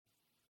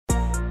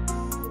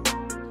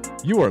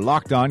You are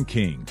Locked On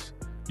Kings,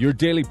 your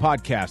daily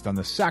podcast on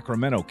the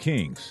Sacramento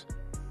Kings.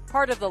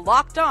 Part of the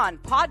Locked On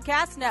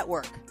Podcast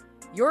Network,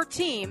 your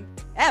team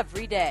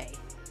every day.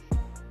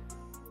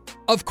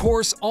 Of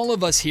course, all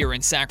of us here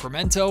in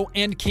Sacramento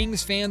and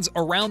Kings fans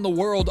around the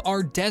world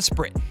are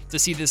desperate to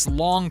see this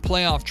long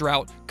playoff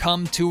drought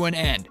come to an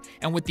end.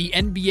 And with the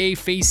NBA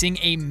facing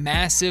a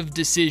massive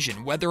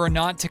decision whether or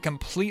not to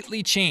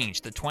completely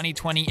change the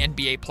 2020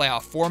 NBA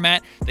playoff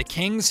format, the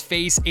Kings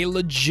face a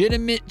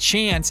legitimate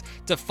chance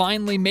to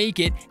finally make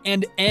it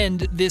and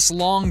end this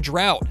long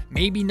drought.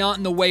 Maybe not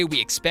in the way we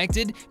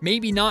expected,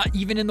 maybe not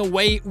even in the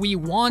way we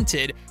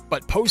wanted,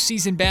 but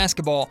postseason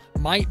basketball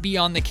might be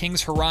on the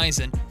Kings'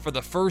 horizon for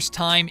the first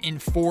time in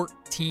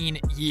 14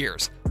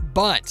 years.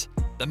 But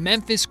the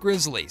Memphis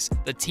Grizzlies,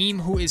 the team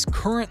who is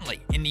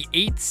currently in the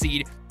 8th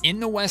seed in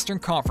the Western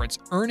Conference,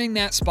 earning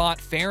that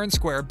spot fair and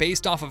square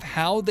based off of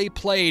how they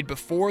played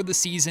before the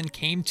season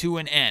came to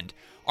an end.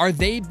 Are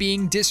they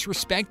being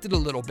disrespected a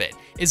little bit?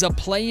 Is a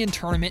play-in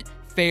tournament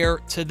fair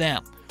to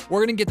them? We're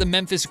going to get the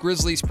Memphis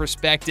Grizzlies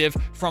perspective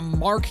from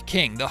Mark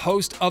King, the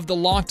host of the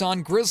Locked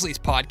On Grizzlies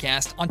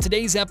podcast, on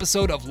today's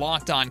episode of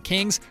Locked On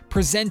Kings,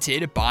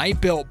 presented by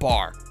Built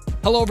Bar.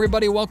 Hello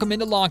everybody, welcome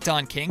into Locked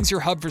On Kings, your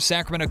hub for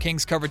Sacramento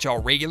Kings coverage all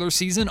regular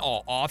season,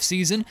 all off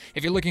season.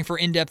 If you're looking for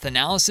in-depth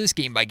analysis,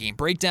 game-by-game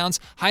breakdowns,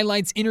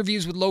 highlights,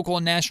 interviews with local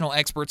and national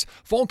experts,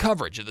 full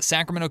coverage of the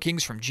Sacramento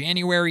Kings from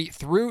January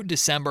through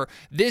December,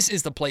 this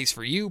is the place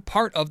for you,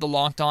 part of the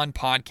Locked On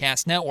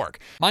Podcast Network.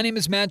 My name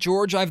is Matt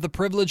George. I have the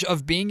privilege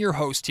of being your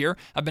host here.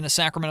 I've been a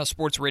Sacramento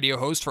sports radio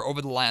host for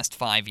over the last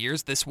 5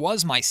 years. This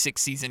was my 6th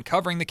season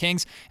covering the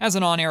Kings as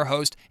an on-air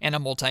host and a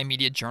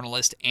multimedia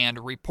journalist and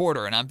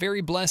reporter, and I'm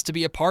very blessed to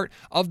be a part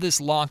of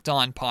this Locked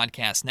On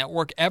Podcast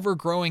Network,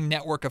 ever-growing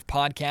network of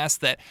podcasts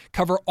that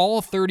cover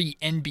all 30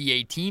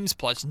 NBA teams,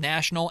 plus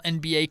national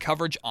NBA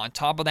coverage on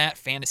top of that,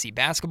 fantasy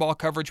basketball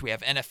coverage, we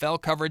have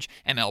NFL coverage,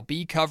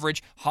 MLB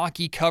coverage,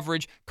 hockey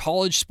coverage,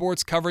 college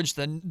sports coverage.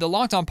 The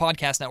Locked On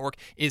Podcast Network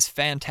is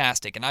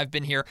fantastic, and I've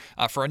been here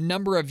for a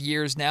number of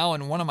years now,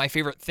 and one of my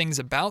favorite things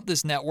about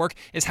this network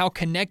is how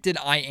connected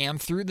I am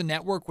through the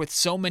network with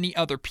so many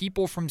other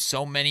people from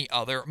so many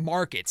other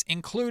markets,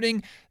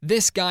 including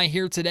this guy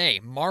here today,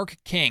 Mark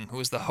King, who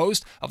is the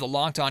host of the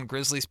Locked On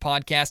Grizzlies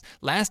podcast.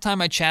 Last time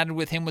I chatted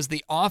with him was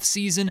the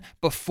offseason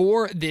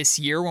before this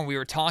year when we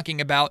were talking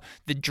about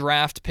the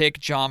draft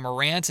pick Ja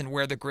Morant and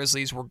where the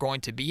Grizzlies were going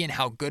to be and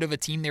how good of a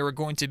team they were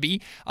going to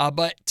be.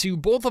 But to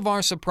both of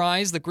our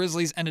surprise, the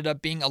Grizzlies ended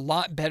up being a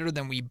lot better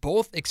than we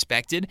both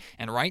expected,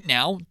 and right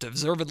now,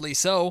 deservedly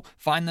so,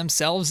 find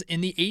themselves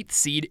in the 8th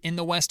seed in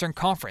the Western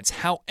Conference.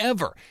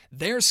 However,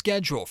 their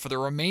schedule for the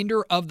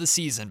remainder of the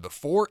season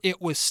before it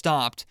was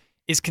stopped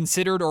is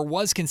considered or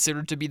was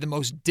considered to be the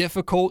most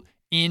difficult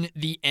in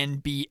the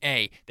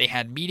NBA. They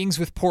had meetings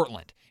with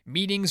Portland,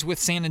 meetings with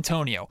San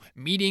Antonio,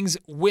 meetings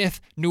with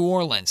New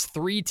Orleans,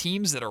 3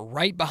 teams that are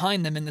right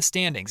behind them in the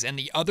standings. And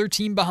the other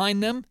team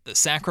behind them, the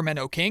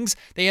Sacramento Kings,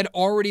 they had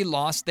already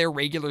lost their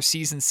regular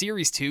season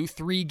series to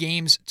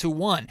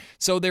 3-1.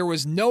 So there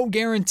was no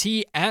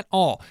guarantee at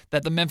all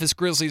that the Memphis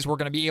Grizzlies were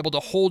going to be able to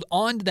hold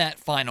on to that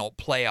final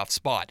playoff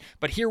spot.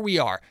 But here we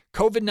are.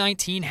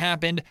 COVID-19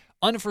 happened.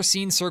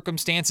 Unforeseen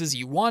circumstances.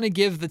 You want to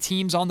give the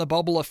teams on the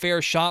bubble a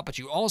fair shot, but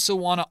you also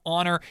want to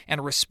honor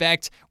and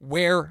respect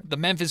where the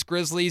Memphis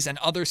Grizzlies and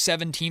other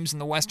 7 teams in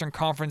the Western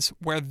Conference,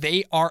 where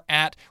they are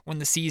at when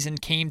the season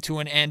came to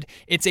an end.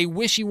 It's a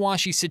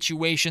wishy-washy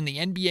situation the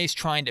NBA's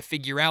trying to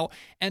figure out.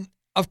 And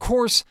of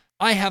course,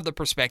 I have the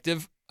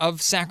perspective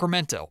of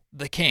Sacramento,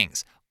 the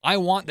Kings. I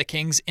want the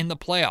Kings in the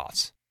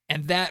playoffs.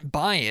 And that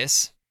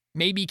bias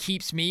maybe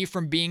keeps me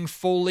from being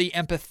fully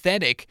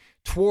empathetic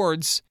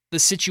towards the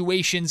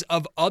situations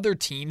of other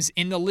teams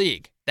in the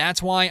league.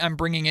 That's why I'm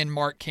bringing in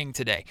Mark King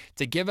today,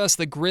 to give us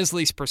the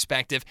Grizzlies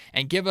perspective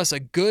and give us a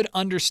good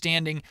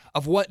understanding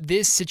of what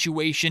this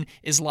situation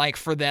is like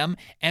for them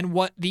and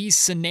what these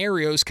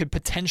scenarios could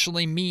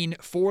potentially mean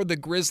for the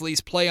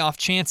Grizzlies' playoff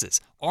chances.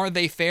 Are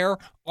they fair?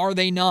 Are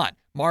they not?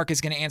 Mark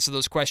is going to answer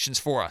those questions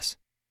for us.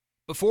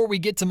 Before we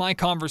get to my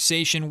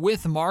conversation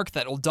with Mark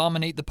that will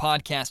dominate the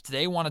podcast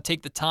today, I want to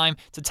take the time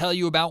to tell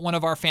you about one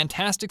of our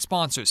fantastic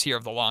sponsors here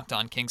of the Locked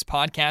On Kings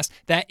podcast.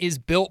 That is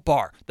Built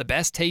Bar, the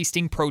best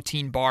tasting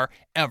protein bar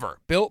ever.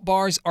 Built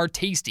Bars are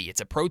tasty.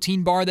 It's a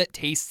protein bar that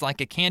tastes like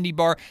a candy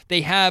bar.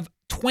 They have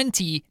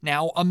 20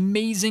 now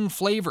amazing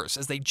flavors,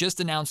 as they just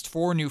announced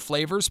 4 new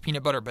flavors: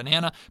 peanut butter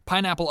banana,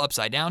 pineapple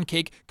upside down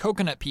cake,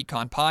 coconut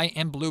pecan pie,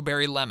 and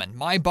blueberry lemon.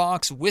 My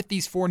box with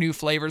these 4 new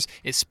flavors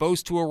is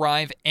supposed to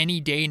arrive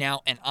any day now,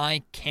 and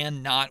I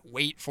cannot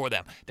wait for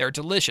them. They're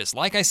delicious.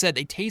 Like I said,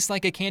 they taste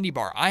like a candy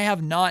bar. I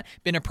have not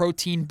been a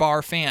protein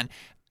bar fan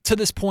to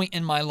this point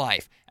in my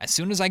life. As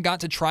soon as I got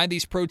to try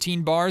these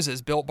protein bars,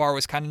 as Built Bar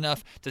was kind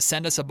enough to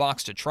send us a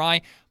box to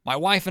try, My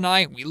wife and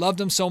I, we loved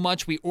them so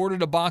much, we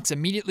ordered a box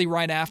immediately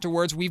right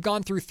afterwards. We've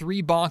gone through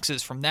 3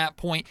 boxes from that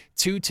point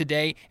to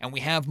today, and we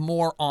have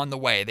more on the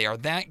way. They are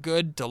that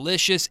good,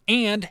 delicious,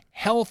 and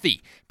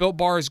healthy. Built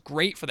Bar is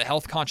great for the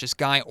health-conscious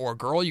guy or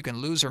girl. You can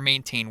lose or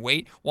maintain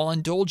weight while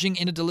indulging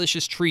in a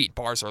delicious treat.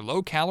 Bars are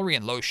low-calorie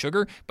and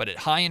low-sugar, but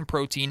high in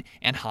protein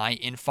and high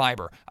in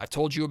fiber. I've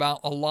told you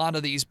about a lot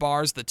of these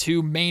bars. The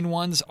 2 main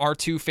ones are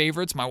 2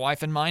 favorites, my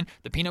wife and mine.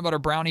 The Peanut Butter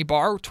Brownie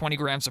Bar, 20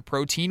 grams of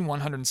protein,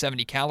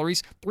 170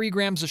 calories, 3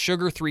 grams of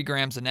sugar, 3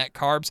 grams of net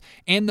carbs,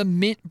 and the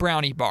Mint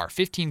Brownie Bar,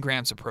 15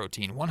 grams of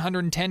protein,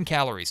 110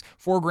 calories,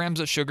 4 grams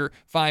of sugar,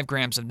 5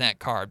 grams of net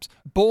carbs.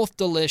 Both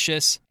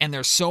delicious, and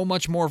there's so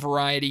much more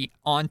variety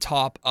on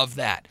top of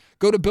that.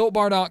 Go to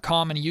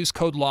BuiltBar.com and use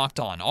code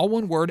LOCKEDON, all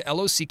one word,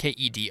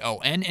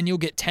 LOCKEDON, and you'll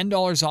get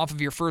 $10 off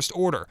of your first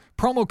order.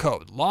 Promo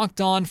code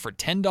LOCKEDON for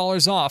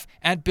 $10 off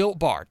at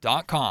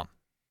BuiltBar.com.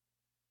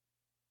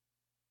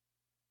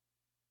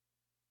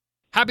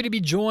 Happy to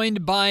be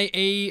joined by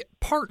a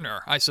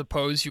partner, I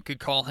suppose you could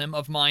call him,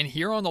 of mine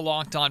here on the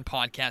Locked On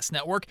Podcast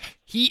Network.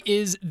 He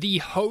is the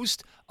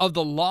host of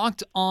the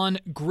Locked On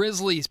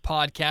Grizzlies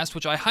podcast,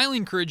 which I highly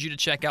encourage you to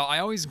check out. I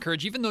always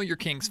encourage, even though you're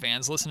Kings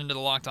fans, listening to the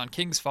Locked On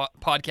Kings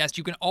podcast,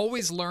 you can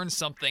always learn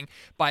something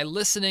by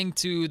listening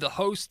to the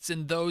hosts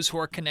and those who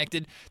are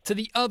connected to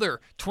the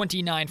other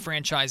 29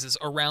 franchises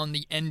around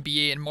the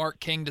NBA. And Mark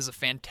King does a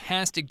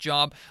fantastic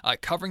job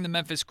covering the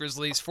Memphis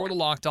Grizzlies for the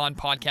Locked On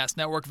Podcast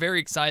Network.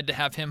 Very excited to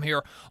have him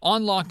here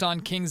on Locked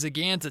On Kings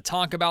again to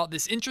talk about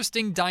this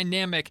interesting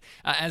dynamic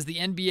as the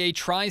NBA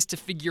tries to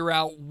figure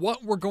out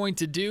what we're going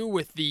to do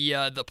with the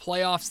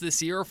playoffs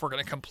this year, if we're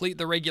going to complete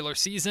the regular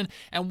season,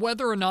 and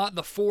whether or not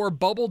the 4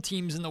 bubble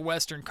teams in the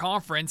Western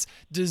Conference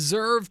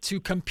deserve to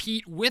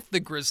compete with the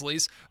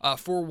Grizzlies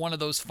for one of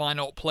those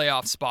final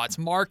playoff spots.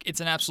 Mark,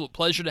 it's an absolute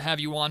pleasure to have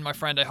you on, my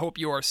friend. I hope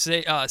you are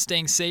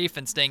staying safe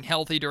and staying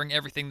healthy during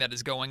everything that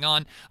is going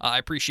on. I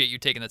appreciate you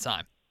taking the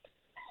time.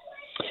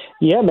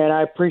 Yeah, man,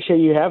 I appreciate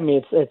you having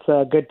me. It's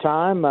a good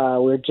time.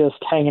 We're just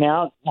hanging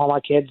out. All my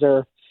kids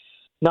are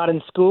not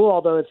in school,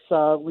 although it's they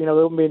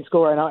won't be in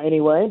school right now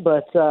anyway.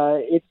 But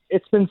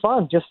it's been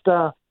fun. Just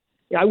I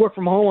work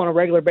from home on a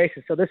regular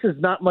basis, so this is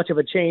not much of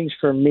a change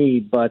for me.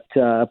 But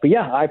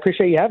yeah, I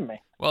appreciate you having me.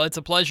 Well, it's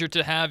a pleasure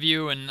to have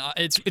you, and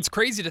it's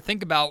crazy to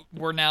think about.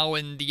 We're now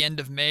in the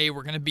end of May.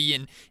 We're going to be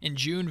in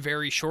June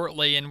very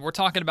shortly, and we're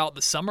talking about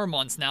the summer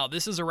months now.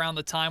 This is around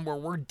the time where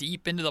we're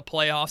deep into the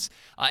playoffs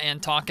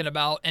and talking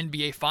about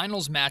NBA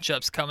Finals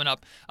matchups coming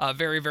up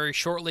very, very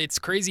shortly. It's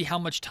crazy how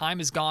much time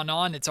has gone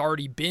on. It's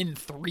already been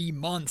 3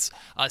 months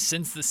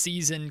since the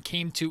season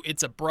came to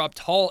its abrupt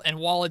halt, and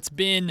while it's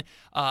been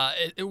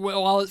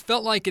while it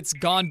felt like it's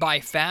gone by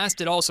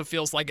fast, it also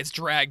feels like it's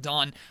dragged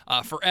on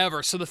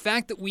forever. So the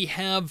fact that we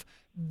have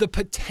the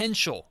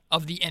potential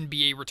of the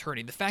NBA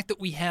returning, the fact that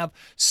we have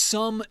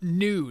some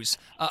news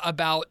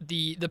about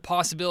the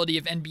possibility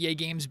of NBA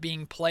games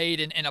being played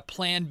and a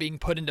plan being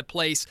put into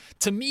place,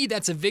 to me,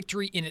 that's a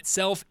victory in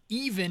itself,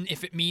 even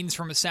if it means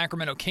from a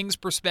Sacramento Kings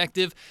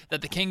perspective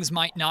that the Kings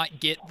might not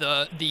get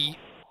the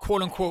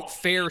quote-unquote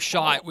fair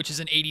shot, which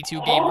is an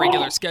 82-game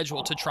regular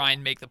schedule, to try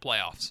and make the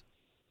playoffs.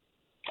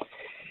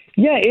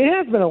 Yeah, it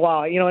has been a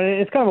while, and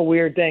it's kind of a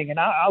weird thing. And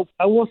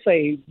I will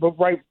say,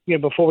 right,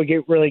 before we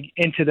get really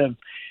into the,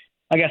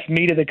 I guess,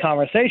 meat of the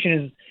conversation,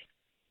 is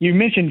you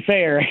mentioned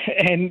fair,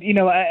 and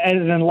as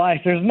in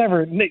life, there's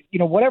never,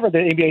 whatever the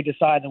NBA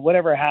decides and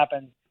whatever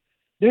happens,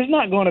 there's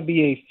not going to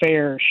be a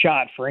fair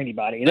shot for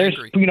anybody. There's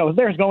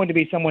going to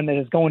be someone that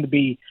is going to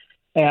be,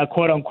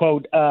 quote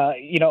unquote,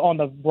 on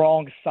the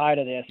wrong side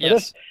of this. So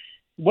yes.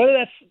 Whether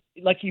that's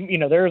like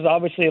there's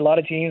obviously a lot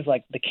of teams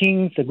like the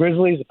Kings, the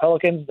Grizzlies, the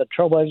Pelicans, the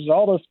Trailblazers,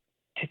 all those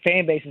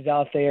fan bases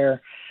out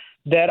there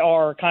that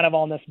are kind of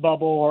on this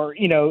bubble or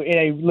in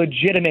a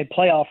legitimate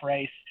playoff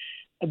race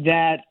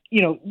that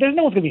there's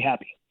no one's gonna be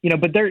happy.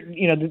 But they're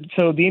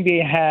so the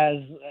NBA has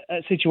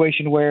a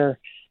situation where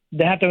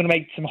they have to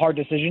make some hard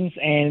decisions,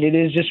 and it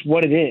is just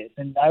what it is.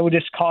 And I would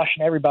just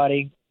caution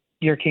everybody,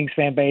 your Kings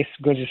fan base,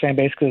 Grizzlies fan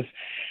base, because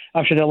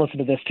I'm sure they'll listen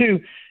to this too.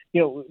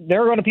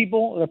 There are going to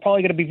people, they're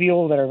probably going to be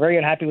people that are very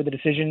unhappy with the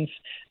decisions,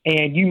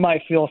 and you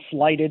might feel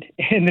slighted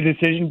in the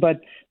decision, but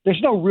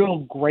there's no real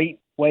great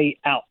way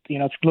out.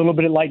 It's a little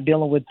bit like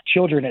dealing with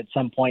children at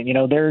some point.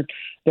 There are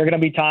going to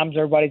be times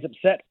everybody's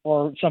upset,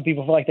 or some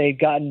people feel like they've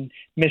gotten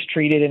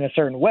mistreated in a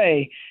certain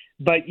way,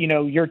 but,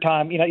 your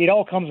time, it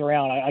all comes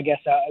around. I guess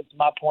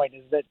my point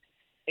is that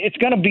it's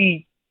going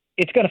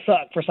to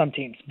suck for some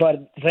teams, but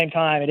at the same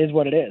time, it is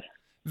what it is.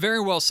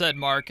 Very well said,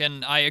 Mark,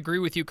 and I agree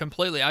with you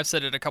completely. I've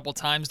said it a couple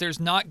times. There's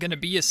not going to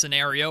be a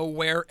scenario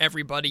where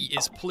everybody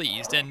is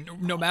pleased, and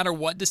no matter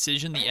what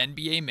decision the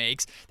NBA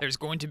makes, there's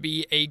going to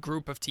be a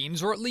group of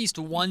teams, or at least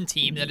one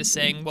team, that is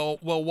saying, well,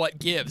 what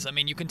gives? I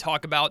mean, you can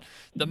talk about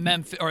the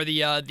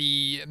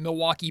the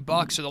Milwaukee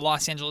Bucks or the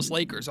Los Angeles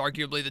Lakers,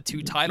 arguably the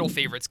 2 title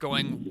favorites,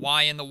 going,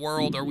 why in the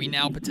world are we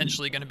now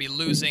potentially going to be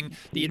losing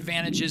the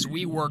advantages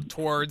we worked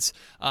towards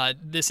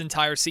this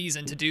entire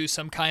season to do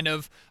some kind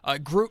of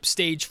group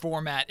stage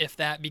format format if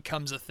that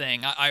becomes a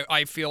thing.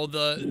 I feel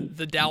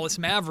the Dallas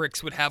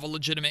Mavericks would have a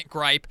legitimate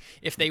gripe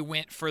if they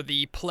went for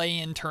the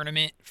play-in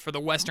tournament for the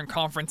Western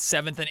Conference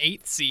 7th and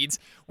 8th seeds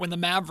when the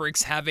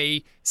Mavericks have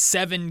a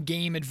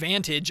 7-game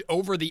advantage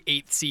over the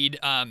 8th seed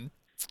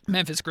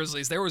Memphis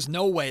Grizzlies. There was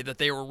no way that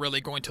they were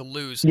really going to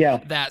lose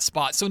that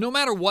spot. So no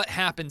matter what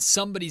happens,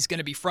 somebody's going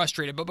to be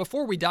frustrated. But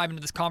before we dive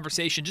into this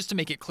conversation, just to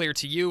make it clear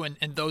to you and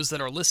those that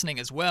are listening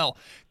as well,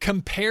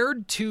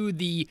 compared to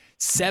the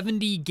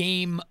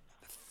 70-game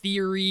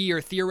theory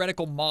or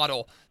theoretical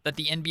model that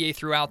the NBA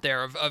threw out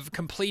there of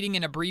completing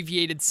an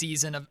abbreviated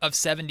season of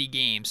 70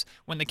 games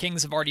when the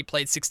Kings have already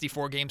played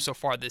 64 games so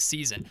far this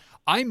season,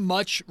 I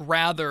much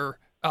rather,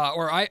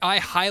 I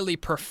highly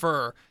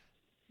prefer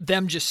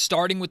them just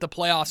starting with the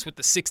playoffs with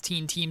the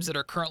 16 teams that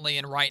are currently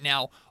in right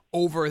now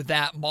over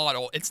that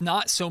model. It's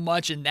not so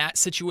much in that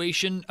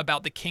situation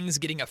about the Kings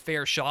getting a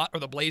fair shot or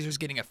the Blazers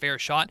getting a fair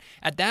shot.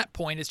 At that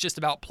point, it's just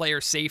about player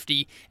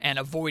safety and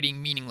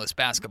avoiding meaningless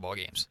basketball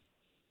games.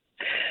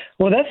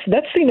 Well, that's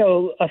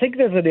I think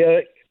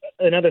there's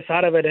another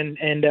side of it, and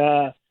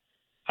I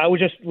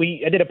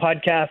did a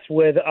podcast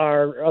with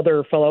our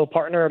other fellow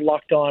partner,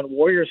 Locked On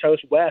Warriors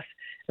host Wes,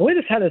 and we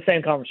just had the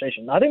same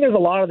conversation. I think there's a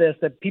lot of this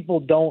that people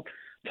don't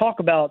talk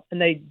about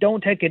and they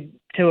don't take it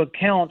to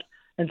account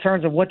in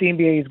terms of what the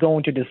NBA is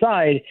going to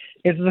decide.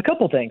 There's a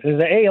couple things.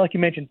 There's like you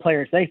mentioned,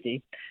 player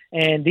safety,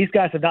 and these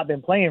guys have not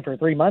been playing for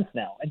 3 months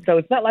now, and so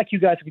it's not like you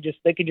guys could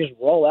just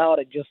roll out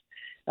and just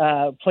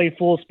play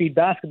full speed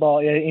basketball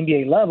at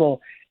NBA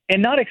level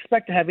and not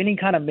expect to have any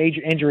kind of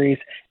major injuries.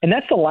 And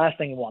that's the last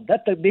thing you want.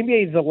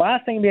 The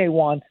last thing the NBA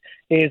wants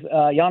is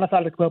Giannis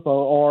Antetokounmpo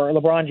or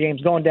LeBron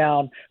James going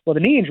down with a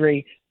knee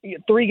injury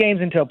 3 games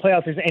into a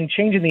playoff season and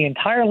changing the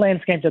entire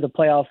landscape of the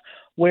playoffs,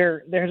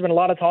 where there has been a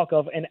lot of talk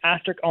of an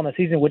asterisk on the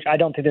season, which I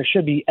don't think there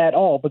should be at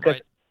all, because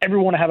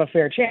everyone will have a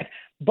fair chance.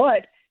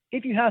 But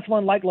if you have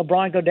someone like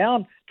LeBron go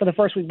down for the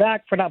first week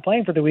back for not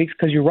playing for 3 weeks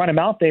because you run him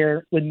out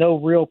there with no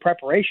real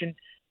preparation,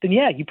 then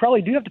you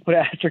probably do have to put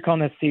an asterisk on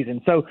this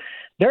season. So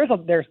there's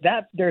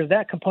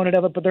that component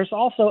of it, but there's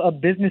also a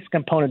business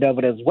component of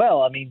it as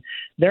well. I mean,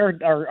 there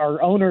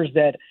are owners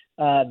that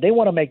they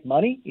want to make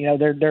money. You know,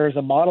 there's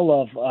a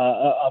model of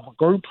a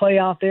group play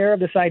out there of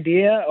this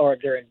idea, or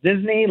they're in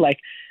Disney. Like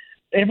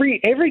every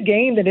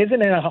game that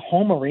isn't in a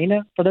home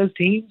arena for those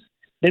teams,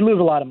 they lose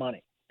a lot of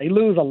money.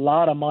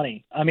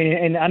 I mean,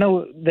 and I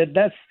know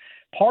that's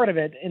part of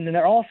it. And then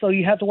also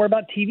you have to worry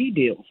about TV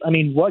deals. I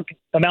mean, what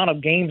amount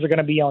of games are going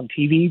to be on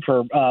TV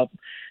for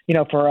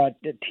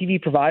TV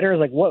providers?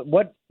 Like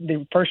what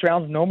the first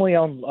round's normally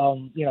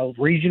on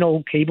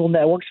regional cable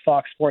networks,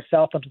 Fox Sports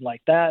South, something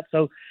like that.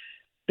 So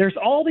there's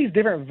all these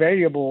different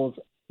variables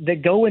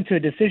that go into a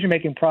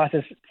decision-making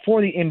process for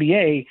the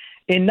NBA,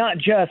 and not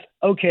just,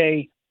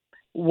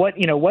 what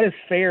is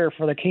fair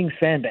for the Kings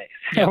fan base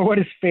or what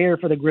is fair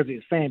for the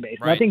Grizzlies fan base.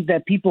 Right. And I think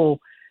that people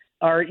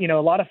are,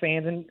 a lot of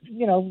fans, and,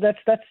 that's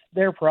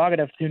their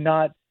prerogative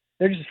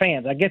they're just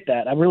fans. I get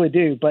that. I really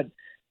do. But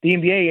the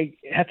NBA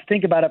has to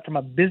think about it from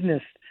a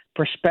business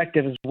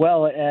perspective as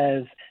well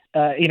as,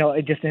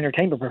 just an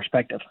entertainment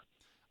perspective.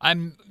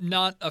 I'm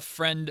not a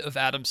friend of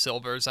Adam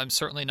Silver's. I'm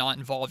certainly not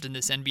involved in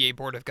this NBA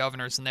Board of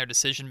Governors and their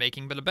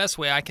decision-making, but the best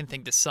way I can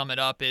think to sum it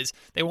up is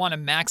they want to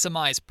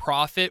maximize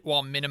profit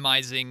while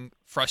minimizing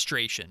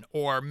frustration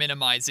or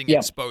minimizing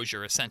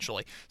exposure,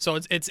 essentially. So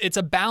it's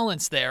a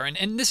balance there,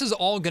 and this is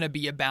all going to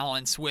be a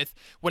balance with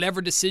whatever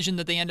decision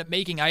that they end up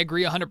making. I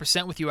agree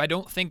 100% with you. I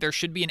don't think there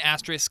should be an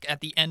asterisk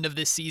at the end of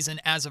this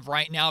season as of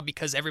right now,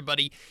 because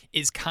everybody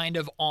is kind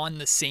of on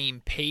the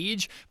same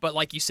page. But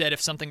like you said, if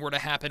something were to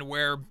happen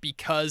where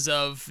because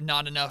of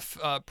not enough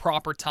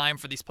proper time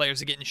for these players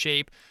to get in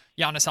shape,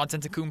 Giannis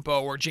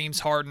Antetokounmpo or James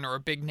Harden or a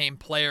big-name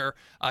player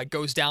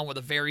goes down with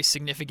a very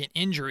significant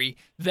injury,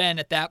 then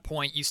at that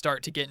point you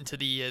start to get into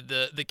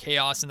the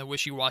chaos and the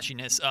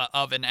wishy-washiness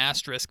of an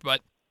asterisk.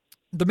 But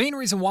the main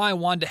reason why I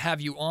wanted to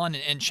have you on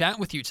and chat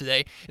with you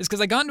today is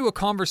because I got into a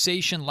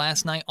conversation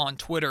last night on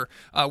Twitter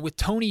with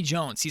Tony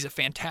Jones. He's a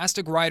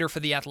fantastic writer for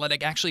The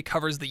Athletic, actually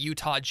covers the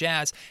Utah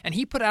Jazz, and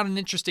he put out an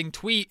interesting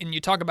tweet, and you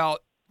talk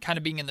about kind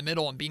of being in the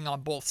middle and being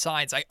on both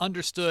sides. I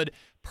understood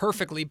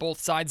perfectly both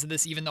sides of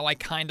this, even though I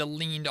kind of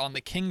leaned on the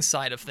Kings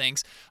side of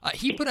things.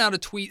 He put out a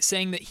tweet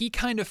saying that he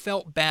kind of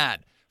felt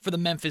bad for the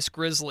Memphis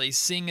Grizzlies,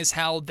 seeing as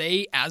how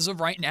they, as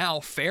of right now,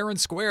 fair and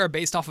square,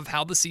 based off of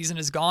how the season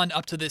has gone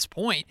up to this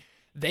point,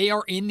 they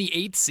are in the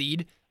 8th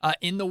seed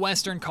in the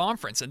Western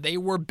Conference, and they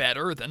were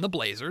better than the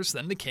Blazers,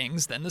 than the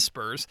Kings, than the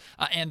Spurs,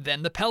 and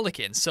then the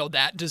Pelicans. So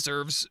that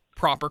deserves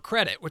proper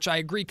credit, which I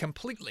agree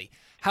completely.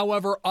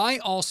 However, I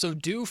also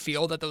do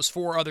feel that those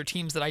 4 other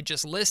teams that I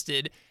just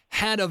listed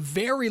had a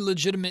very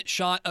legitimate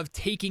shot of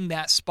taking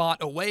that spot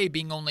away,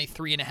 being only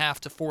 3.5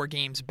 to 4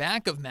 games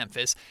back of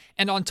Memphis.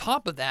 And on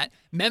top of that,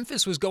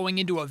 Memphis was going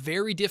into a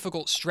very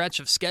difficult stretch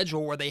of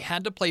schedule where they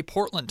had to play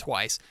Portland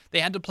twice.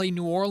 They had to play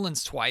New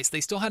Orleans twice.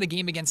 They still had a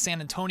game against San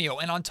Antonio.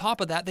 And on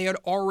top of that, they had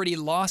already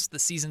lost the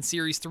season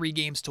series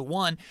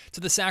 3-1 to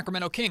the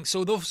Sacramento Kings.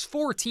 So those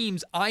 4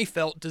 teams I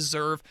felt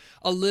deserve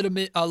a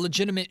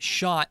legitimate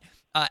shot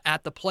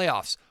at the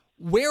playoffs.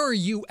 Where are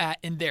you at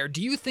in there?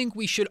 Do you think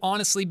we should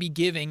honestly be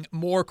giving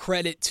more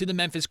credit to the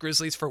Memphis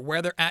Grizzlies for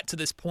where they're at to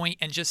this point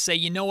and just say,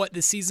 you know what,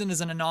 this season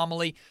is an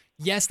anomaly.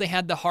 Yes, they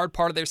had the hard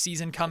part of their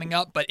season coming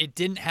up, but it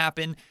didn't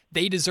happen.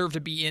 They deserve to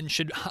be in.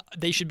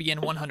 They should be in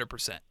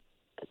 100%.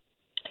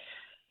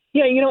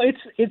 Yeah,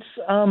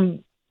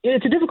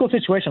 it's a difficult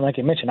situation, like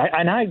you mentioned.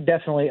 I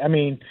definitely,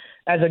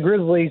 as a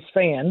Grizzlies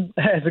fan,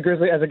 as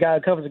a guy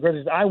who covers the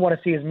Grizzlies, I want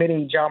to see as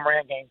many Ja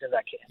Morant games as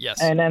I can.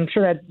 Yes, and I'm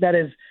sure that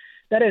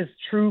is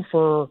true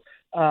for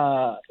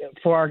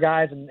our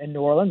guys in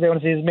New Orleans. They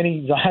want to see as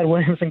many Zion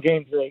Williamson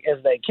games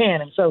as they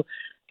can, and so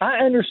I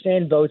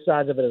understand both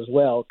sides of it as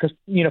well. Because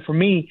for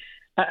me,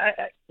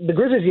 the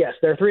Grizzlies, yes,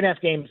 they're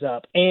 3.5 games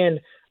up, and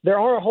there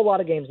are a whole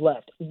lot of games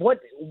left. What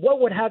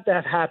would have to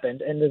have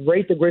happened, and the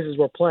rate the Grizzlies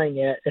were playing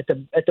at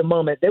the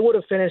moment, they would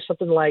have finished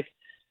something like,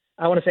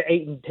 I want to say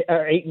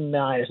 8 and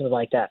 9 or something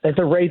like that. At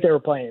the rate they were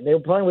playing,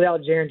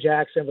 without Jaren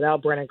Jackson,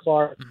 without Brandon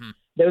Clark. Mm-hmm.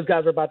 Those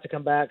guys are about to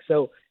come back,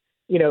 so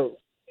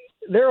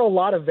there are a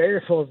lot of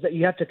variables that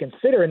you have to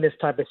consider in this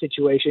type of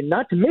situation.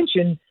 Not to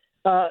mention,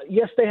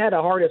 yes, they had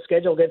a harder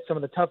schedule against some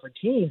of the tougher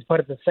teams, but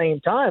at the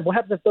same time, what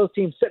happens if those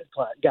teams sit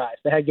guys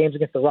that had games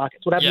against the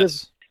Rockets? What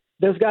happens if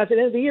those guys at the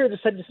end of the year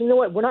just said, you know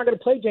what, we're not going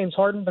to play James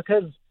Harden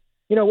because,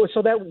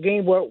 so that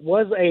game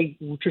was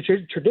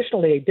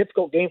traditionally a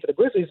difficult game for the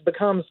Grizzlies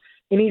becomes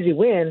an easy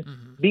win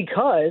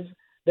because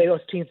those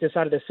teams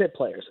decided to sit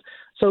players.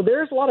 So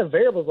there's a lot of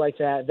variables like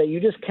that you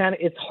just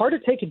it's hard to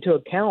take into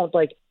account,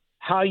 like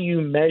how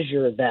you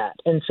measure that.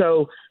 And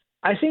so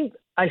I think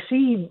I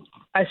see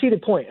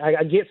the point.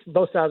 I get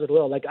both sides as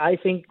well. Like, I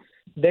think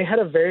they had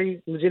a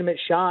very legitimate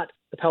shot,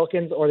 the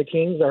Pelicans or the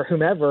Kings or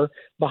whomever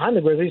behind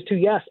the Grizzlies, to,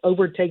 yes,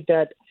 overtake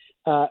that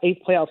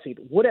 8th playoff seed.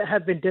 Would it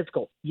have been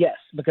difficult? Yes,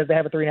 because they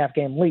have a 3.5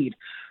 game lead.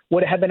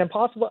 Would it have been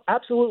impossible?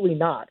 Absolutely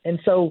not. And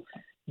so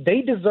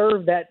they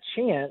deserve that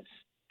chance,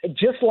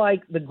 just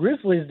like the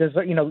Grizzlies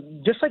deserve,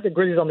 just like the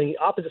Grizzlies on the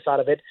opposite side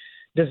of it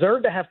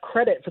deserve to have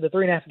credit for the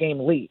 3.5 game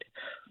lead.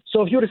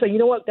 So if you were to say, you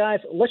know what, guys,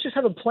 let's just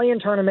have a play-in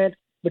tournament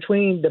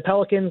between the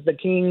Pelicans, the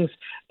Kings,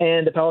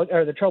 and the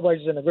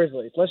Trailblazers and the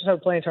Grizzlies. Let's just have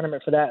a play-in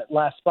tournament for that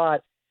last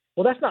spot.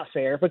 Well, that's not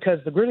fair because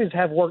the Grizzlies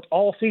have worked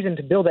all season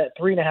to build that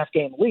 3.5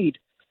 game lead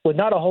with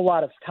not a whole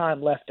lot of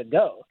time left to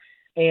go.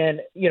 And,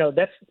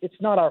 it's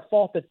not our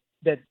fault that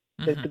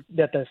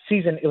the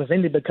season it was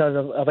ended because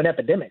of an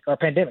epidemic or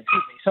pandemic.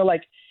 So,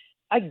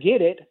 I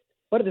get it,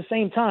 but at the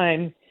same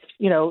time,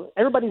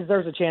 everybody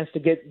deserves a chance to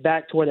get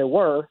back to where they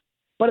were.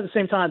 But at the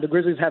same time, the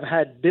Grizzlies have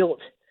had built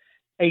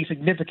a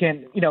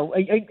significant,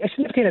 a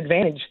significant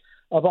advantage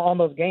on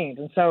those games.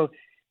 And so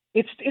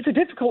it's a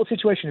difficult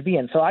situation to be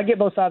in. So I get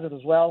both sides of it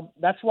as well.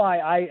 That's why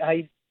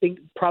I think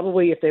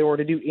probably if they were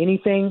to do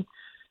anything,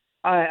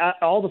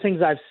 all the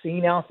things I've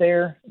seen out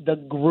there, the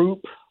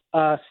group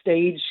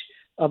stage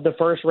of the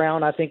first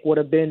round, I think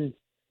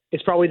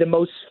it's probably the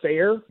most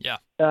fair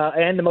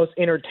and the most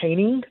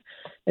entertaining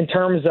in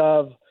terms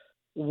of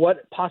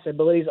what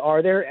possibilities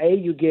are there. A,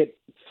 you get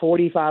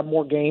 45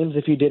 more games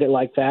if you did it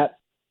like that.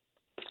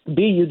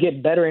 B, you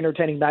get better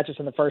entertaining matches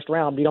in the first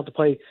round. You don't have to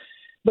play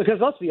because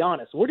let's be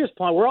honest,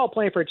 we're all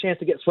playing for a chance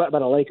to get swept by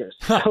the Lakers.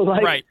 So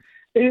right.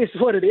 It is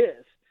what it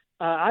is.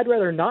 I'd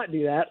rather not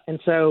do that. And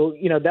so,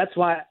 that's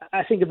why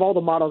I think of all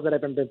the models that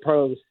have been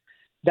proposed,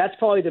 that's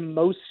probably the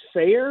most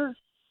fair,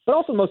 but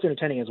also most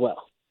entertaining as well.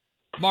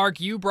 Mark,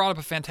 you brought up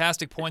a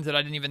fantastic point that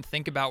I didn't even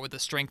think about with the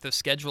strength of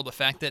schedule. The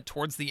fact that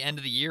towards the end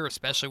of the year,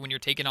 especially when you're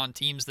taking on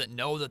teams that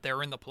know that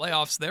they're in the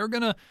playoffs, they're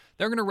gonna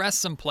rest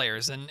some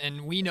players,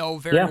 and we know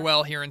very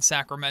well here in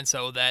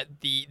Sacramento that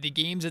the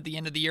games at the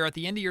end of the year, at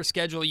the end of your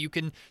schedule, you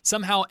can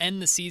somehow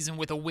end the season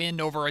with a win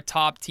over a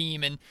top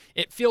team, and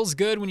it feels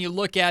good when you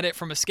look at it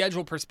from a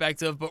schedule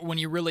perspective. But when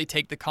you really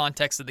take the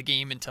context of the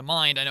game into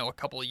mind, I know a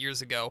couple of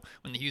years ago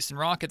when the Houston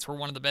Rockets were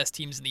one of the best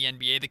teams in the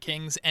NBA, the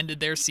Kings ended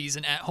their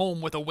season at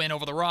home with a win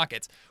over the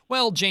Rockets.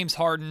 Well, James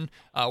Harden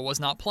was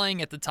not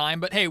playing at the time,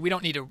 but hey, we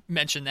don't need to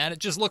mention that. It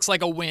just looks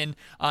like a win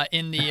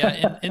in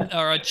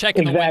or a check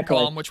in the win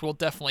column, which we'll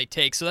definitely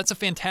take. So that's a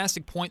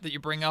fantastic point that you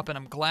bring up, and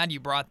I'm glad you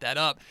brought that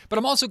up. But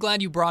I'm also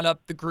glad you brought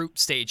up the group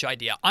stage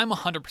idea. I'm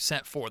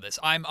 100% for this.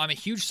 I'm a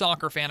huge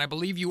soccer fan. I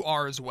believe you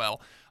are as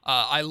well.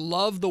 I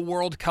love the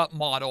World Cup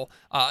model.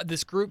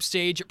 This group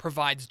stage, it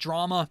provides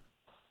drama,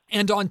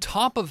 and on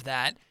top of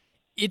that,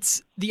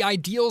 it's the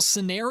ideal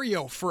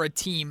scenario for a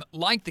team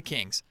like the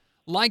Kings,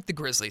 like the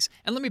Grizzlies.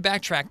 And let me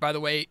backtrack, by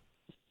the way.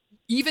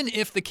 Even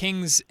if the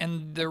Kings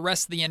and the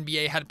rest of the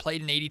NBA had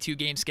played an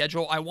 82-game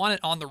schedule, I want it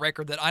on the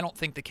record that I don't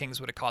think the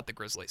Kings would have caught the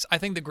Grizzlies. I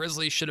think the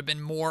Grizzlies should have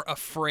been more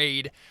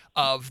afraid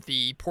of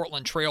the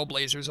Portland Trail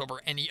Blazers over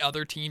any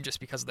other team just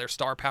because of their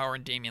star power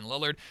and Damian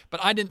Lillard.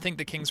 But I didn't think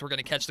the Kings were going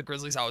to catch the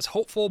Grizzlies. I was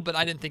hopeful, but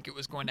I didn't think it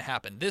was going to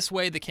happen. This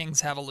way, the Kings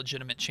have a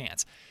legitimate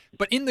chance.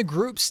 But in the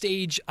group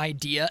stage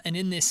idea and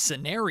in this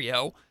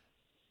scenario,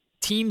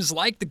 teams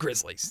like the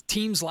Grizzlies,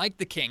 teams like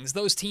the Kings,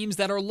 those teams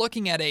that are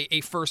looking at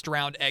a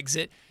first-round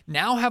exit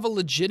now have a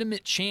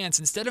legitimate chance,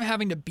 instead of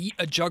having to beat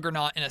a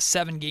juggernaut in a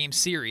 7-game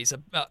series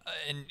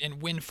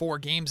and win 4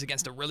 games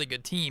against a really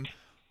good team.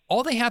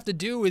 all they have to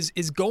do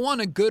is go on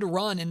a good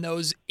run in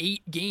those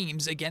 8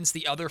 games against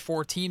the other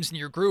 4 teams in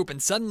your group,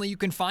 and suddenly you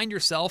can find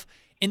yourself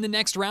in the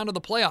next round of the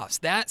playoffs.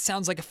 That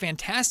sounds like a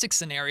fantastic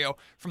scenario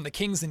from the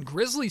Kings and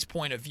Grizzlies'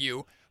 point of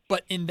view,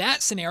 but in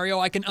that scenario,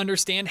 I can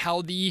understand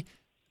how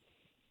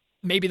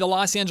maybe the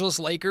Los Angeles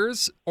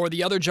Lakers or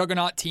the other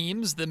juggernaut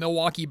teams, the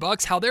Milwaukee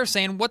Bucks, how they're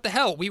saying, what the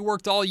hell? We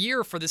worked all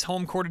year for this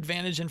home court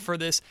advantage and for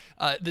this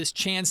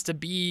chance to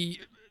be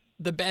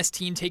the best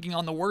team taking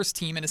on the worst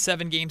team in a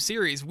 7-game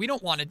series. We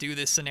don't want to do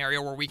this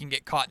scenario where we can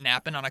get caught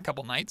napping on a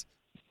couple nights.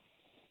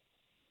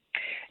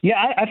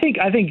 Yeah, I think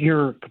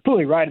you're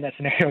completely right in that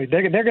scenario.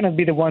 They're going to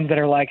be the ones that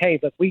are like, hey,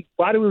 look,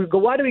 why do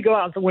we go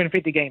out and win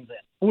 50 games then?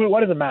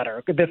 What does it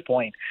matter at this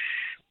point?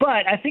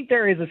 But I think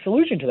there is a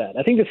solution to that.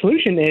 I think the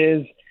solution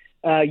is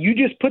you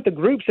just put the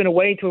groups in a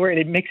way to where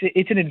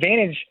it's an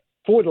advantage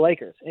for the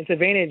Lakers. It's an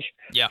advantage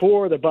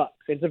for the Bucks.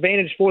 It's an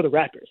advantage for the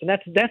Raptors. And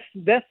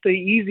that's the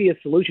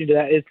easiest solution to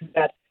that. Is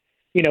that,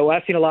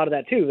 I've seen a lot of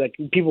that too. Like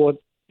people,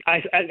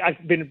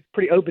 I've been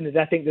pretty open that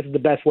I think this is the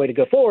best way to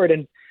go forward.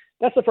 And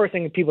that's the first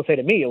thing that people say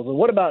to me is, well,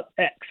 what about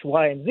X,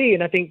 Y, and Z?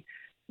 And I think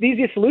the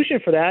easiest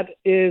solution for that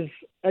is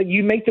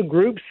you make the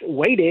groups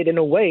weighted in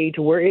a way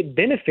to where it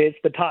benefits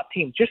the top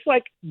teams, just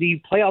like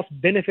the playoffs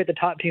benefit the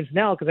top teams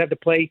now because they have to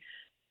play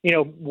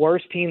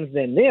worse teams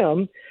than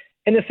them.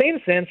 In the same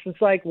sense, it's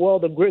like, well,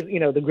 the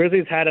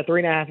Grizzlies had a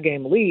 3.5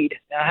 game lead.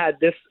 I had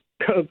this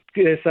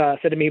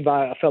said to me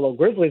by a fellow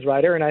Grizzlies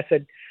writer, and I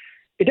said,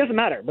 it doesn't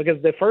matter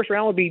because the first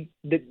round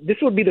this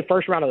would be the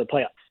first round of the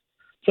playoffs.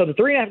 So the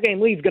 3.5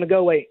 game lead is going to go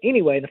away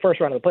anyway in the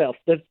first round of the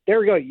playoffs. There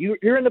we go.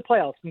 You're in the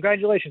playoffs.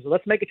 Congratulations.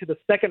 Let's make it to the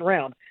second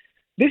round.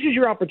 This is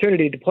your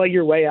opportunity to play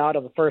your way out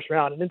of the first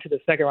round and into the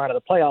second round of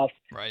the playoffs,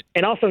 right?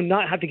 And also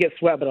not have to get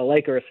swept by the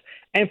Lakers.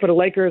 And for the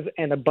Lakers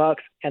and the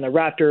Bucks and the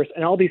Raptors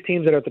and all these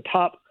teams that are at the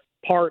top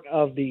part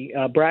of the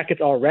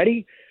brackets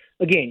already,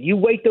 again, you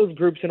weight those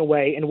groups in a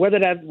way, and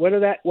whatever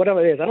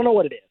it is, I don't know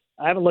what it is.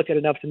 I haven't looked at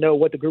enough to know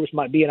what the groups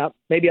might be, and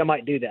maybe I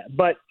might do that.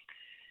 But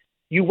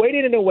you weight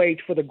it in a way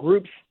for the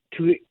groups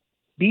to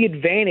be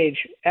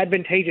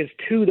advantageous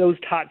to those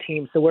top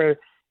teams. So where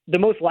the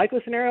most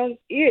likely scenario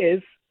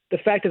is the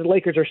fact that the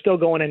Lakers are still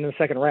going in the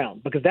second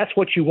round, because that's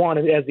what you want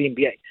as the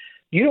NBA.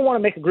 You don't want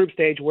to make a group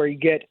stage where you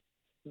get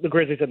the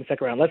Grizzlies in the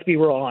second round. Let's be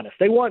real honest.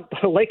 They want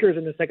the Lakers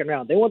in the second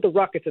round. They want the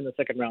Rockets in the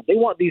second round. They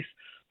want these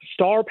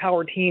star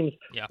power teams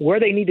where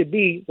they need to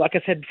be, like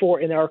I said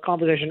before in our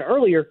conversation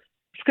earlier,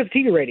 it's because of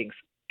TV ratings.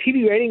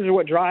 TV ratings are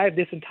what drive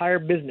this entire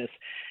business.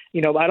 I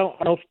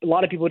don't know if a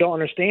lot of people don't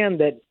understand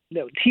that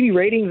TV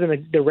ratings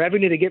and the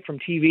revenue they get from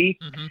TV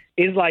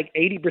is like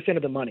 80%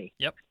 of the money.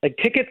 Yep. Like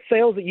ticket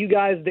sales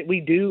that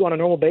we do on a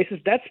normal basis,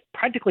 that's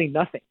practically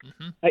nothing.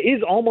 It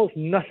is almost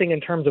nothing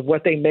in terms of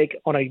what they make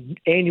on an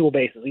annual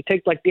basis. You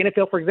take like the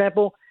NFL, for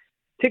example,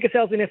 ticket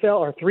sales in the NFL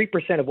are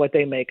 3% of what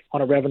they make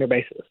on a revenue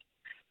basis.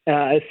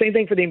 Same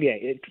thing for the NBA.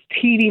 It's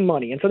TV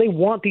money. And so they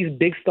want these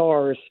big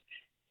stars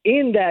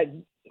in that,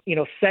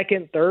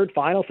 second, third,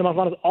 final,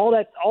 semifinals,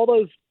 all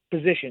those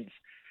positions.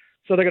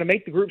 So they're going to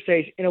make the group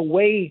stage in a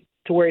way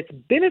to where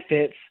it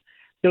benefits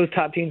those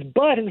top teams.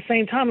 But at the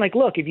same time, like,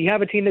 look, if you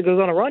have a team that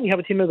goes on a run, you have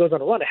a team that goes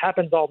on a run. It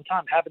happens all the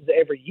time. It happens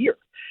every year.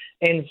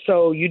 And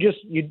so you just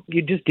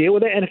deal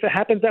with it. And if it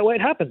happens that way,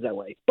 it happens that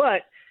way.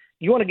 But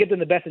you want to give them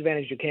the best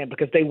advantage you can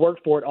because they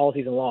worked for it all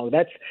season long.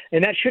 That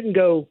shouldn't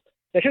go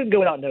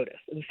without notice.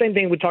 The same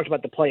thing we talked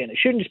about the play-in. It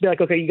shouldn't just be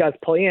like, okay, you guys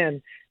play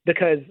in,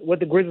 because what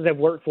the Grizzlies have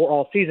worked for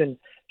all season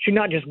should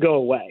not just go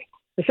away.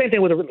 The same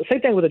thing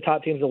with the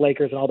top teams, the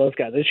Lakers and all those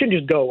guys. It shouldn't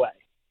just go away.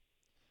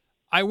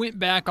 I went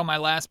back on my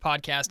last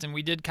podcast and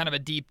we did kind of a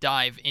deep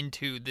dive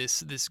into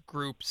this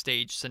group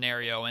stage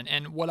scenario.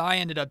 And what I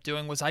ended up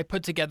doing was I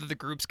put together the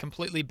groups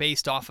completely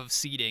based off of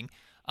seeding.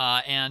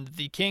 And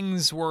the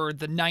Kings were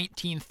the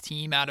 19th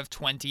team out of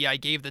 20. I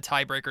gave the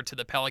tiebreaker to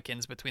the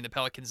Pelicans between the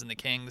Pelicans and the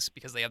Kings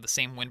because they have the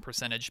same win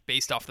percentage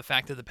based off the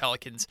fact that the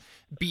Pelicans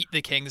beat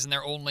the Kings in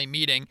their only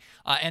meeting.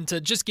 And to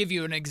just give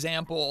you an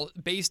example,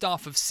 based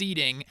off of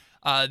seeding,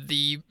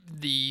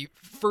 the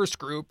first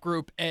group,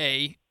 Group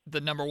A,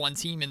 the number one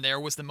team in there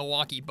was the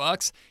Milwaukee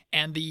Bucks,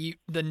 and the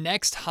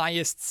next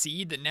highest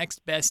seed, the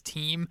next best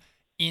team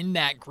in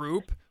that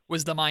group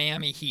was the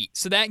Miami Heat.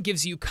 So that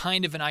gives you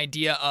kind of an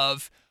idea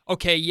of,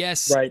 okay,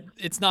 yes, right,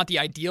 it's not the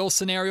ideal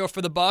scenario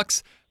for the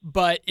Bucks,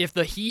 but if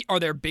the Heat are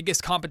their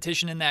biggest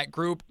competition in that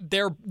group,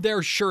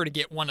 they're sure to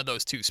get one of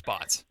those two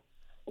spots.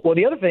 Well,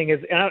 the other thing is,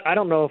 and I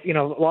don't know if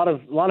a lot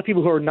of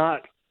people who are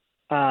not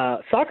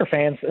soccer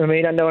fans, I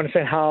mean, I don't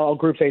understand how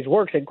group stage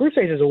works. And group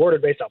stage is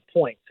awarded based on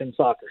points in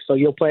soccer. So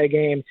you'll play a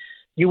game,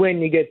 you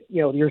win, you get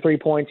your 3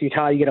 points. You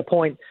tie, you get a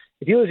point.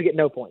 If you lose, you get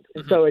no points.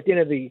 And so at the end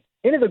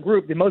of the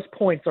group, the most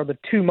points are the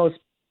two most,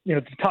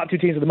 the top two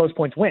teams with the most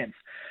points wins.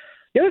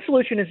 The other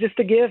solution is just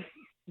to give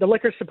the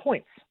Lakers some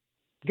points.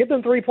 Give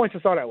them 3 points to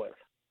start out with.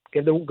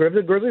 Give the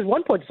Grizzlies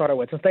 1 point to start out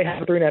with, since they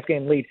have a 3.5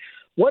 game lead.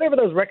 Whatever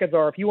those records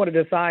are, if you want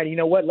to decide,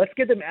 let's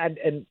give them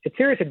a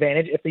serious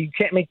advantage if you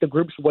can't make the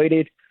groups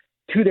weighted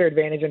to their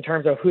advantage in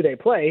terms of who they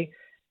play.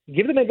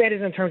 give them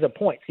advantage in terms of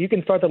points. You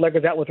can start the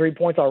Lakers out with 3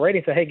 points already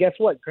and say, hey, guess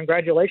what?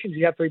 Congratulations,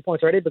 you have 3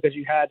 points already because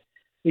you had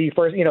the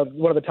first,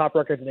 one of the top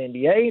records in the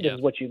NBA. This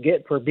is what you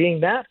get for being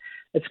that.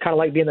 It's kind of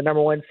like being the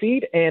number 1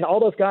 seed, and all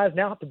those guys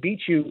now have to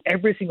beat you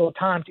every single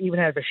time to even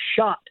have a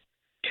shot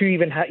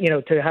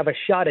to have a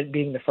shot at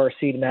being the first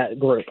seed in that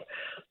group.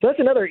 So that's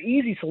another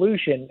easy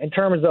solution in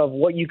terms of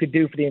what you could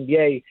do for the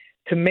NBA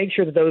to make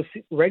sure that those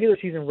regular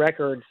season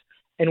records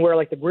and where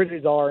like the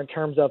Grizzlies are in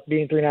terms of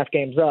being 3.5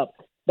 games up,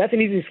 that's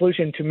an easy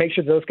solution to make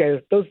sure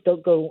those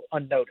don't go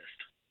unnoticed.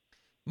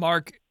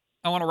 Mark,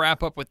 I want to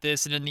wrap up with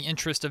this, and in the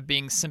interest of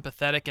being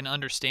sympathetic and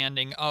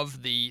understanding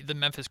of the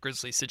Memphis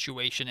Grizzlies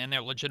situation and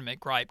their legitimate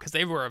gripe, because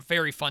they were a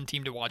very fun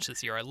team to watch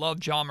this year. I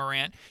love Ja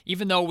Morant.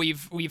 Even though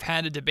we've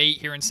had a debate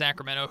here in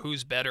Sacramento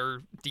who's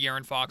better,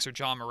 De'Aaron Fox or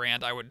Ja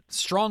Morant, I would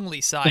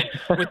strongly side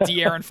with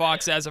De'Aaron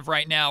Fox as of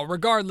right now.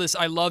 Regardless,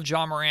 I love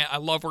Ja Morant. I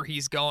love where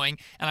he's going,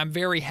 and I'm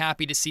very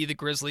happy to see the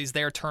Grizzlies,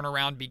 their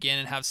turnaround begin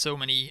and have so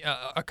many,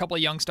 a couple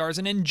of young stars,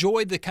 and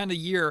enjoy the kind of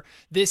year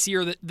this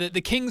year that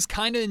the Kings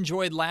kind of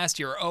enjoyed last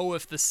year.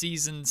 If the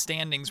season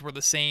standings were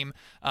the same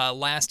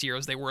last year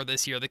as they were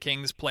this year, the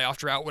Kings' playoff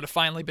drought would have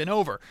finally been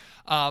over.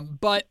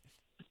 But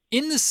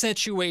in the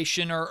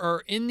situation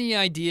or in the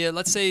idea,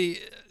 let's say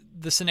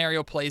the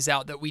scenario plays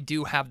out that we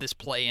do have this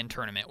play-in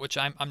tournament, which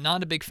I'm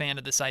not a big fan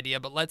of this idea,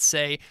 but let's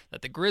say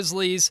that the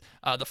Grizzlies,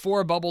 the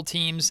 4 bubble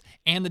teams,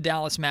 and the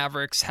Dallas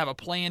Mavericks have a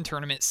play-in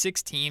tournament,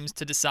 6 teams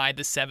to decide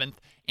the 7th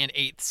and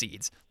 8th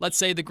seeds. Let's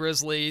say the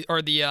Grizzlies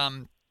or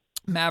the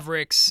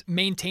Mavericks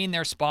maintain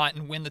their spot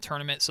and win the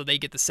tournament, so they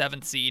get the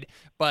 7th seed,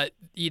 but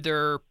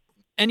either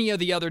any of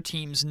the other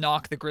teams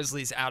knock the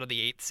Grizzlies out of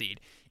the 8th seed.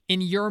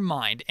 In your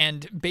mind,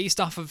 and based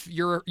off of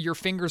your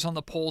fingers on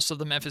the pulse of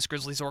the Memphis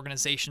Grizzlies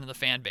organization and the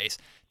fan base,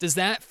 does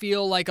that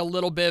feel like a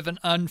little bit of an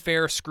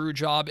unfair screw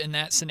job in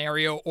that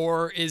scenario,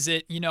 or is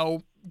it,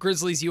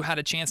 Grizzlies, you had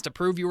a chance to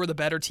prove you were the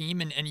better team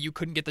and you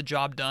couldn't get the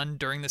job done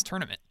during this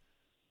tournament?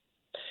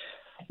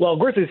 Well,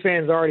 Grizzlies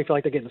fans already feel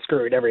like they're getting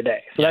screwed every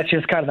day. So that's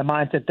just kind of the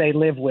mindset they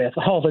live with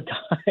all the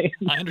time.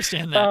 I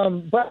understand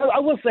that. But I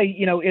will say,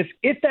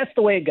 if that's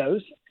the way it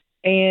goes,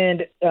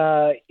 and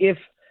if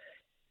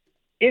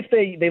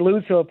they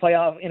lose to a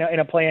playoff, in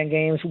a play-in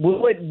games,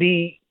 will it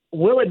be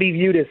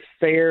viewed as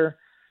fair?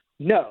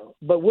 No.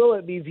 But will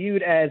it be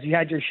viewed as you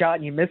had your shot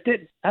and you missed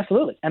it?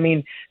 Absolutely. I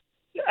mean,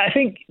 I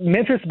think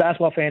Memphis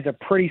basketball fans are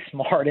pretty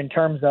smart in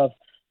terms of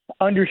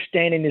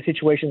understanding the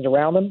situations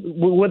around them.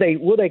 Will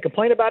they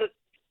complain about it?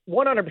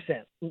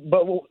 100%,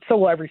 but so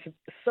will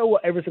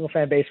every single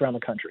fan base around the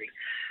country.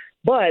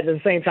 But at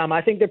the same time,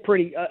 I think they're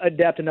pretty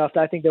adept enough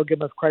that I think they'll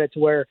give us credit to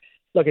where,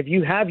 look, if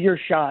you have your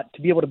shot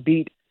to be able to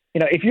beat,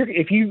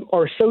 if you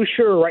are so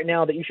sure right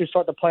now that you should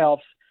start the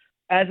playoffs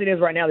as it is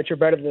right now that you're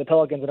better than the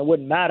Pelicans and it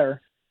wouldn't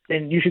matter,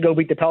 then you should go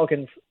beat the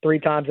Pelicans 3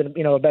 times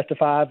in a best of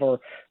 5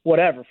 or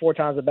whatever, 4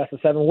 times a best of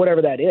 7,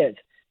 whatever that is.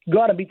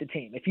 Go out and beat the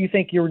team if you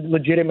think you're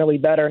legitimately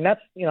better, and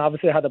that's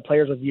obviously how the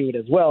players would view it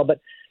as well. But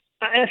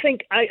I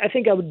think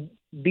I would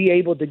be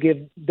able to give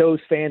those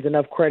fans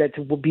enough credit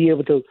to be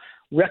able to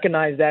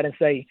recognize that and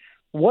say,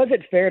 was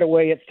it fair the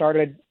way it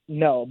started?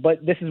 No,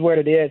 but this is where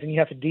it is, and you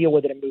have to deal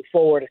with it and move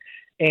forward.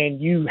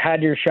 And you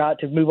had your shot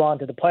to move on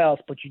to the playoffs,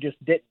 but you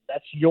just didn't.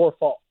 That's your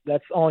fault.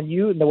 That's on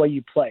you and the way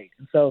you played.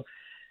 And so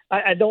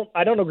I don't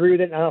agree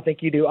with it, and I don't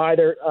think you do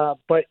either.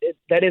 But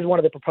that is one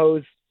of the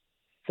proposed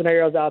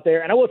scenarios out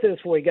there. And I will say this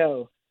before we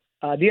go.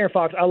 De'Aaron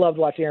Fox, I love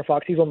to watch De'Aaron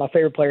Fox. He's one of my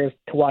favorite players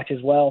to watch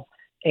as well.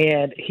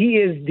 And he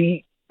is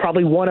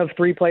probably one of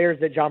 3 players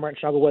that Ja Morant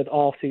struggled with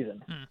all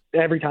season.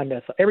 Every time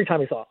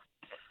he saw.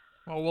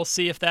 Well, we'll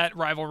see if that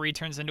rivalry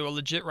turns into a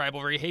legit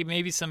rivalry. Hey,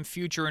 maybe some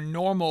future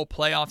normal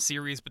playoff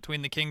series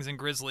between the Kings and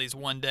Grizzlies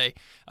one day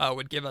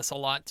would give us a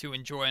lot to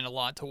enjoy and a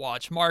lot to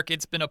watch. Mark,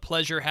 it's been a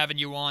pleasure having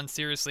you on.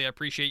 Seriously, I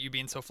appreciate you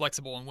being so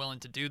flexible and willing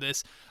to do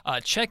this.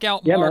 Check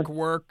out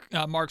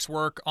Mark's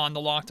work on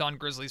the Locked On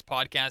Grizzlies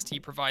podcast. He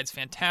provides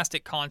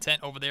fantastic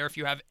content over there. If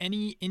you have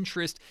any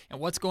interest in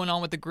what's going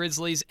on with the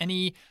Grizzlies,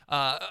 any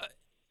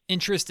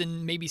interest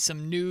in maybe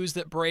some news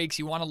that breaks,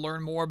 you want to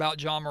learn more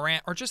about Ja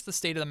Morant, or just the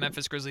state of the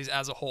Memphis Grizzlies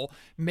as a whole,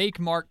 make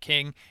Mark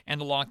King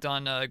and the Locked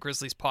On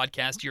Grizzlies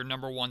podcast your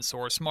number one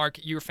source. Mark,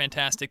 you're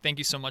fantastic. Thank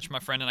you so much, my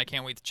friend, and I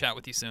can't wait to chat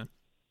with you soon.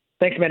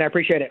 Thanks, man. I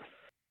appreciate it.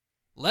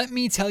 Let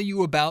me tell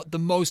you about the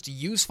most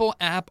useful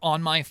app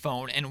on my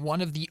phone and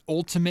one of the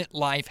ultimate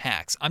life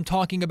hacks. I'm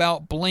talking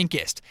about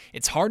Blinkist.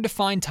 It's hard to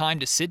find time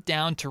to sit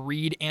down, to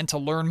read, and to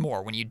learn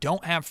more. When you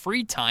don't have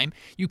free time,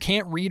 you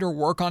can't read or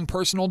work on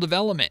personal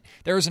development.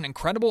 There is an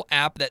incredible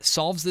app that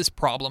solves this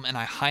problem, and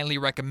I highly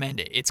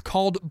recommend it. It's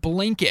called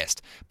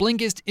Blinkist.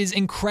 Blinkist is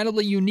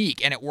incredibly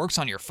unique, and it works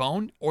on your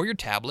phone or your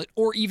tablet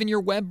or even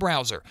your web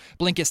browser.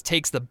 Blinkist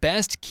takes the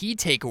best key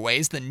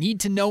takeaways, the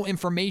need-to-know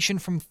information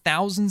from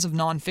thousands of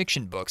nonfiction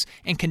nonfiction books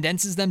and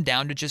condenses them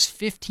down to just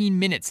 15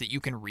 minutes that you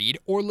can read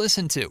or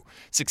listen to.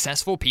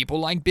 Successful people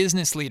like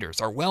business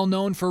leaders are well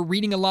known for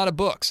reading a lot of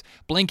books.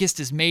 Blinkist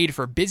is made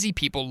for busy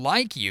people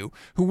like you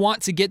who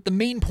want to get the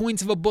main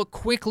points of a book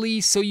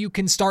quickly so you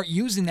can start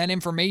using that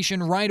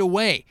information right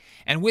away.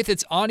 And with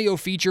its audio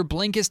feature,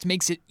 Blinkist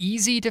makes it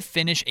easy to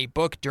finish a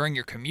book during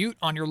your commute,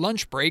 on your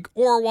lunch break,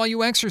 or while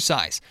you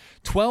exercise.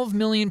 12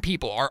 million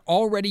people are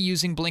already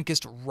using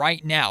Blinkist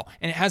right now,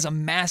 and it has a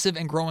massive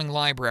and growing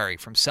library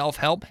from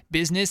self-help,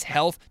 business,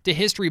 health, to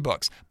history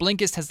books.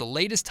 Blinkist has the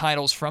latest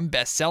titles from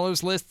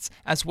bestsellers lists,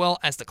 as well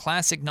as the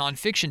classic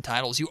nonfiction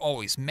titles you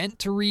always meant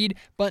to read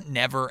but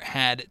never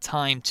had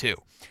time to.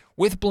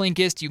 With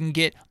Blinkist, you can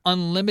get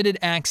unlimited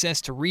access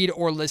to read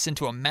or listen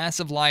to a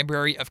massive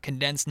library of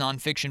condensed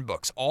nonfiction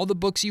books, all the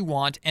books you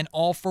want, and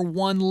all for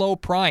one low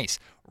price.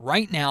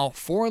 Right now,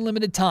 for a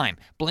limited time,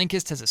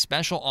 Blinkist has a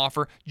special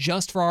offer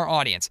just for our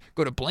audience.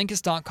 Go to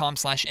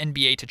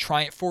Blinkist.com/NBA to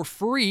try it for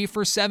free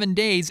for 7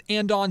 days,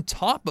 and on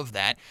top of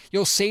that,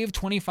 you'll save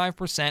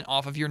 25%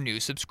 off of your new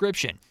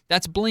subscription.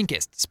 That's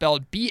Blinkist,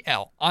 spelled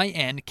Blinkist.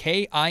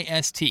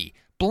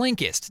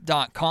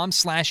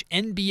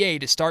 Blinkist.com/NBA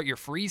to start your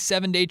free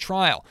 7-day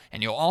trial,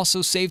 and you'll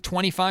also save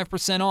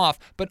 25% off,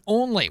 but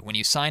only when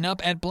you sign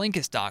up at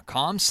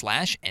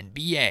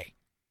Blinkist.com/NBA.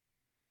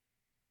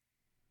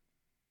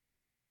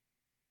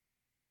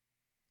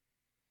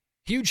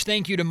 Huge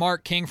thank you to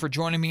Mark King for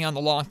joining me on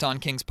the Locked On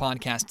Kings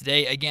podcast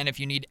today. Again, if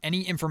you need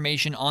any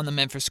information on the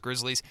Memphis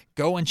Grizzlies,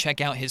 go and check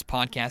out his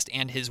podcast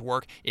and his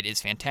work. It is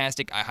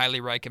fantastic. I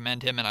highly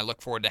recommend him, and I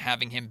look forward to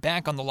having him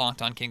back on the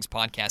Locked On Kings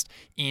podcast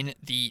in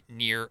the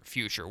near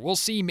future. We'll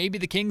see. Maybe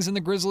the Kings and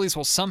the Grizzlies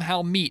will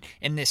somehow meet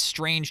in this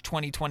strange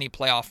 2020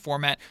 playoff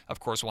format. Of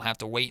course, we'll have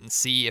to wait and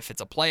see if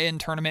it's a play-in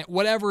tournament,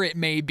 whatever it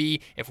may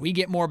be. If we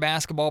get more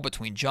basketball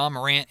between John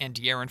Morant and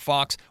De'Aaron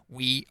Fox,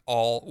 we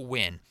all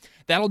win.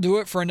 That'll do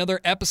it for another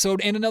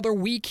episode and another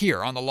week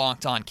here on the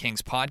Locked On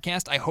Kings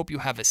podcast. I hope you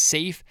have a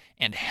safe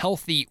and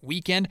healthy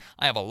weekend.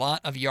 I have a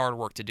lot of yard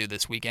work to do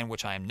this weekend,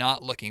 which I am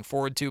not looking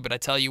forward to, but I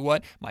tell you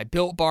what, my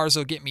Built Bars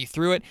will get me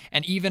through it,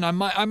 and even I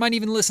might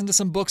even listen to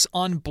some books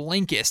on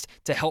Blinkist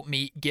to help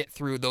me get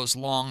through those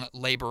long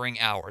laboring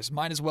hours.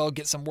 Might as well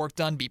get some work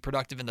done, be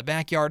productive in the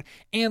backyard,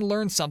 and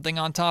learn something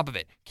on top of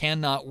it.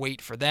 Cannot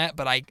wait for that,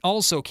 but I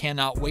also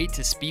cannot wait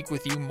to speak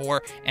with you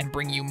more and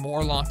bring you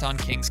more Locked On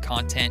Kings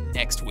content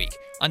next week.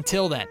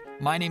 Until then,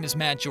 my name is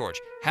Matt George.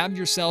 Have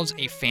yourselves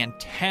a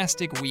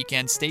fantastic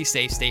weekend. Stay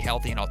safe, stay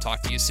healthy, and I'll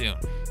talk to you soon.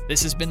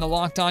 This has been the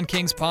Locked On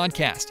Kings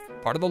podcast,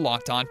 part of the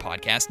Locked On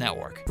Podcast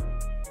Network.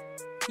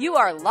 You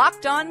are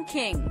Locked On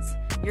Kings,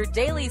 your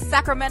daily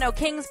Sacramento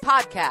Kings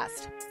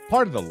podcast.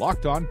 Part of the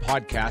Locked On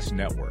Podcast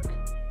Network.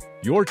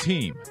 Your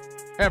team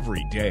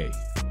every day.